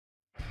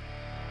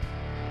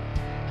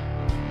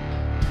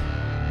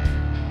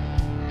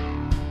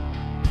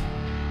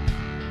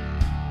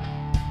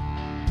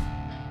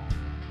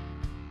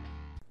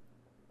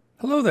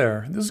Hello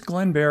there, this is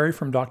Glenn Barry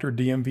from Dr.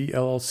 DMV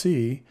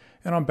LLC,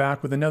 and I'm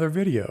back with another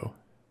video.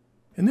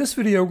 In this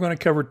video, we're going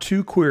to cover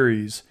two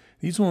queries.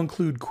 These will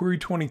include Query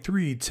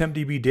 23,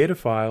 TempDB Data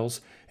Files,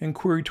 and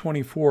Query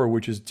 24,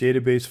 which is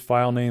Database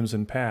Filenames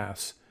and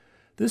Paths.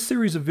 This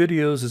series of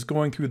videos is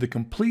going through the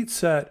complete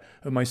set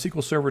of my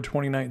SQL Server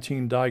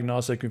 2019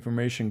 Diagnostic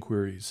Information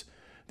Queries.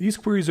 These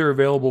queries are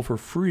available for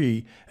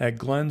free at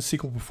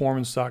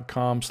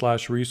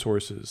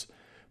glensqlperformance.com/resources.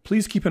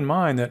 Please keep in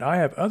mind that I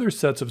have other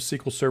sets of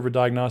SQL Server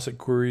diagnostic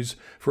queries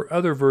for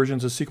other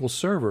versions of SQL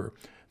Server.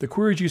 The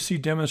queries you see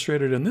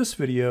demonstrated in this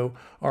video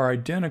are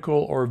identical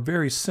or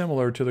very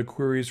similar to the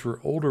queries for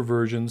older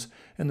versions,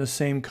 and the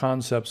same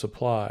concepts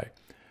apply.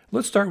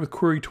 Let's start with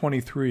Query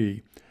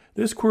 23.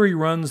 This query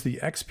runs the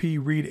XP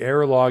read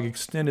error log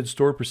extended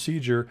store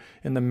procedure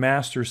in the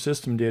master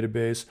system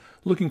database,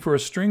 looking for a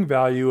string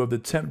value of the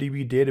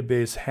TempDB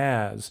database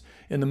has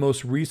in the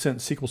most recent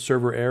SQL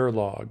Server error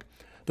log.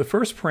 The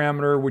first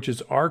parameter, which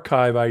is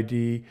archive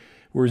ID,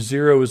 where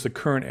 0 is the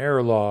current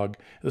error log.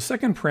 The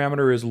second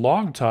parameter is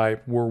log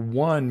type, where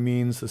 1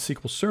 means the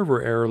SQL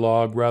Server error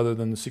log rather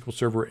than the SQL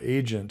Server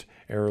agent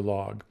error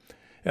log.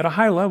 At a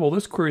high level,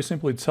 this query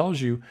simply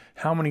tells you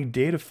how many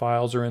data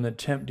files are in the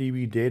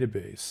TempDB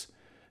database.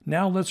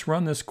 Now let's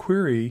run this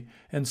query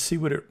and see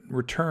what it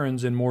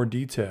returns in more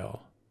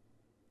detail.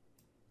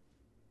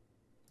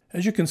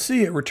 As you can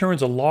see, it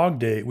returns a log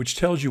date, which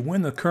tells you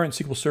when the current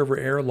SQL Server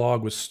error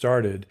log was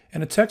started,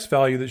 and a text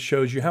value that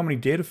shows you how many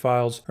data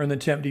files are in the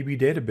TempDB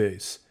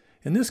database.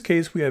 In this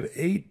case, we have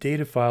 8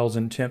 data files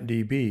in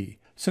TempDB.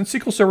 Since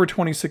SQL Server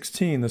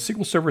 2016, the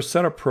SQL Server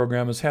Setup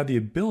program has had the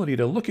ability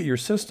to look at your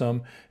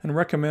system and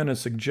recommend a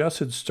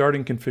suggested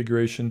starting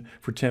configuration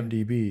for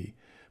TempDB.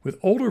 With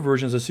older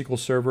versions of SQL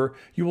Server,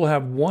 you will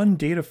have one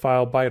data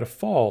file by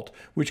default,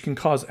 which can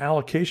cause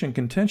allocation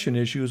contention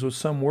issues with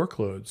some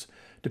workloads.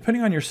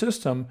 Depending on your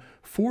system,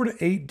 4 to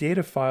 8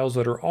 data files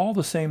that are all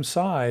the same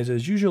size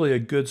is usually a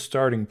good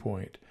starting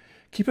point.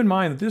 Keep in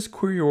mind that this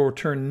query will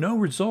return no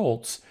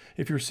results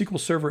if your SQL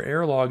Server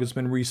error log has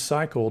been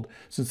recycled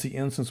since the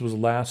instance was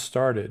last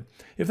started.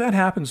 If that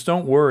happens,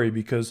 don't worry,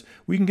 because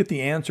we can get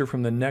the answer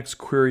from the next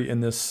query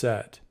in this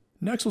set.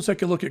 Next, we'll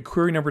take a look at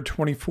query number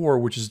 24,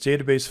 which is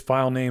Database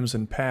Filenames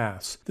and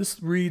Paths.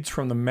 This reads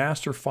from the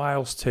master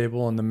files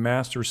table in the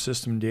master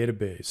system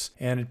database,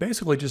 and it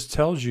basically just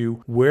tells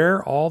you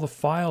where all the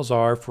files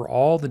are for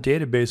all the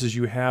databases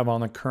you have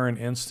on the current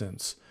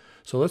instance.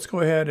 So let's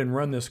go ahead and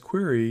run this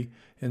query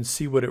and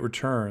see what it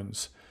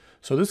returns.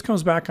 So this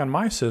comes back on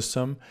my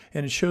system,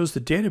 and it shows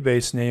the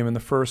database name in the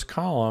first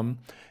column,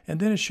 and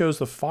then it shows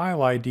the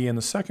file ID in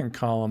the second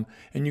column,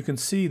 and you can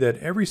see that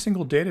every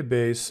single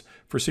database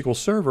for SQL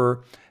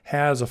Server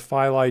has a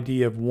file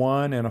ID of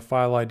 1 and a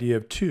file ID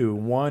of 2.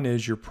 1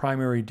 is your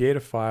primary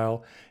data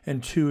file,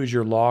 and 2 is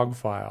your log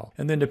file.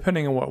 And then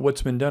depending on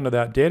what's been done to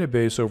that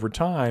database over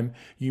time,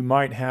 you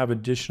might have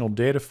additional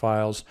data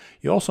files.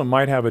 You also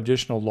might have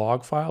additional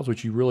log files,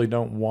 which you really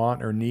don't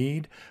want or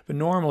need, but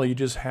normally you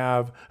just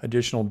have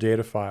additional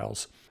data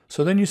files.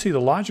 So then you see the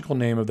logical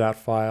name of that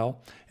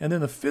file, and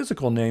then the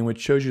physical name,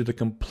 which shows you the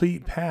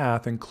complete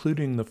path,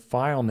 including the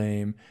file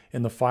name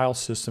in the file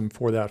system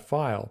for that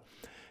file.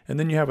 And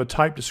then you have a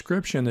type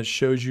description that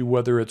shows you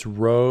whether it's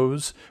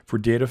rows for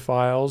data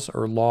files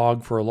or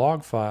log for a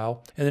log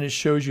file. And then it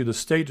shows you the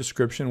state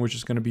description, which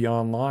is going to be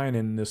online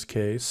in this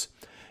case.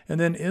 And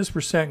then is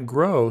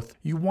 %growth,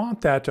 you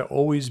want that to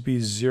always be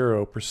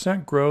 0.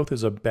 %growth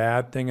is a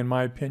bad thing in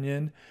my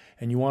opinion,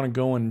 and you want to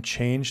go and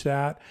change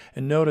that.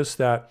 And notice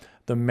that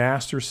the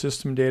master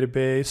system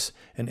database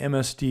and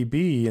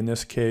MSDB in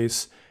this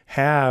case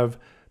have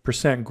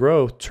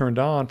 %growth turned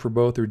on for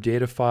both their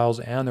data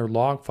files and their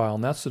log file,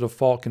 and that's the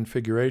default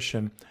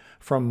configuration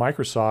from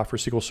Microsoft for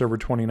SQL Server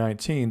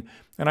 2019,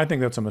 and I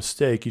think that's a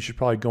mistake. You should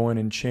probably go in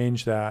and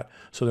change that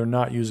so they're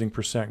not using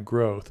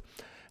 %growth.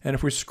 And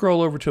if we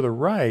scroll over to the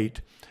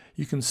right,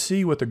 you can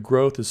see what the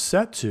growth is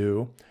set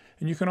to,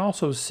 and you can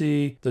also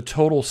see the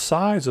total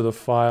size of the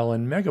file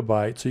in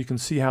megabytes, so you can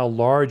see how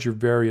large your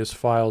various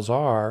files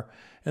are.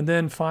 And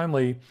then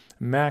finally,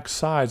 max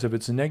size. If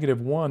it's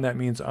 -1, that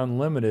means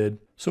unlimited.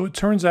 So it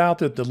turns out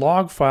that the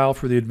log file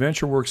for the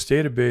AdventureWorks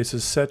database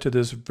is set to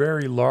this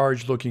very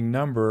large looking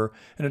number,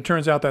 and it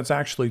turns out that's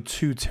actually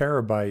 2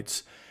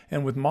 terabytes.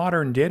 And with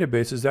modern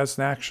databases, that's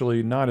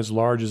actually not as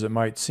large as it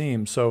might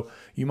seem. So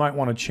you might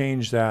want to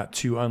change that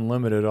to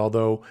unlimited,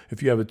 although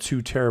if you have a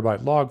 2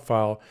 terabyte log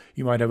file,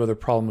 you might have other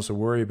problems to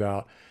worry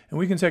about. And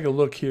we can take a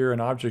look here in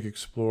Object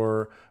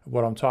Explorer at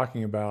what I'm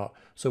talking about.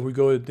 So if we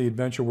go to the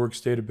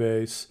AdventureWorks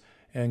database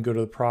and go to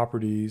the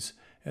properties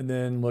and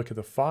then look at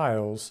the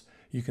files,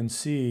 you can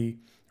see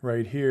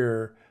right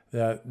here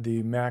that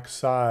the max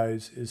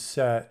size is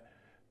set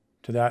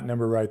to that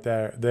number right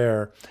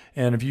there.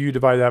 And if you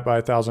divide that by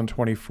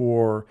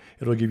 1024,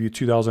 it'll give you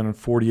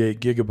 2048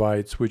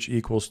 gigabytes, which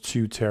equals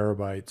 2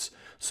 terabytes.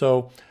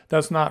 So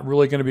that's not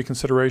really going to be a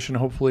consideration,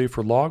 hopefully,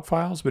 for log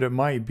files, but it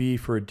might be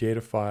for a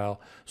data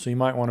file. So you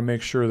might want to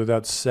make sure that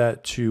that's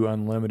set to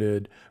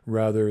unlimited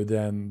rather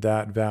than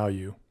that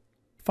value.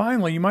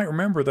 Finally, you might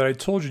remember that I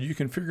told you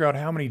can figure out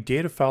how many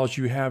data files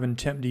you have in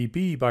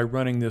TempDB by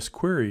running this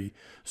query.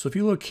 So if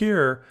you look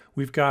here,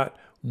 we've got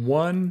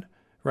 1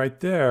 right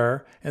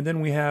there, and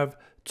then we have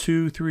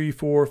 2, 3,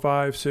 4,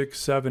 5, 6,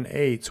 7,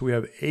 8. So we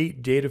have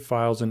 8 data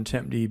files in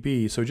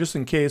TempDB. So just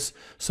in case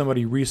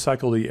somebody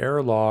recycled the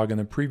error log and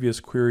the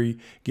previous query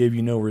gave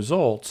you no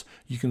results,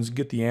 you can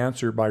get the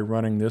answer by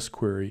running this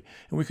query.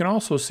 And we can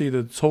also see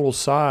that the total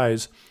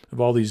size of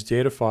all these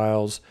data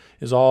files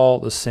is all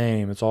the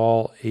same. It's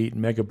all 8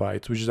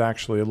 megabytes, which is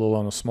actually a little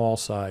on the small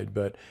side,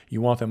 but you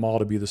want them all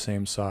to be the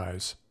same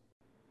size.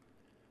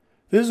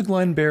 This is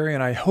Glenn Berry,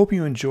 and I hope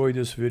you enjoyed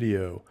this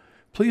video.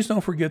 Please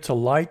don't forget to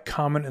like,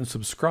 comment, and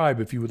subscribe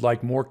if you would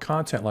like more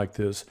content like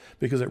this,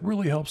 because it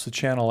really helps the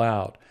channel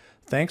out.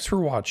 Thanks for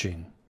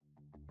watching.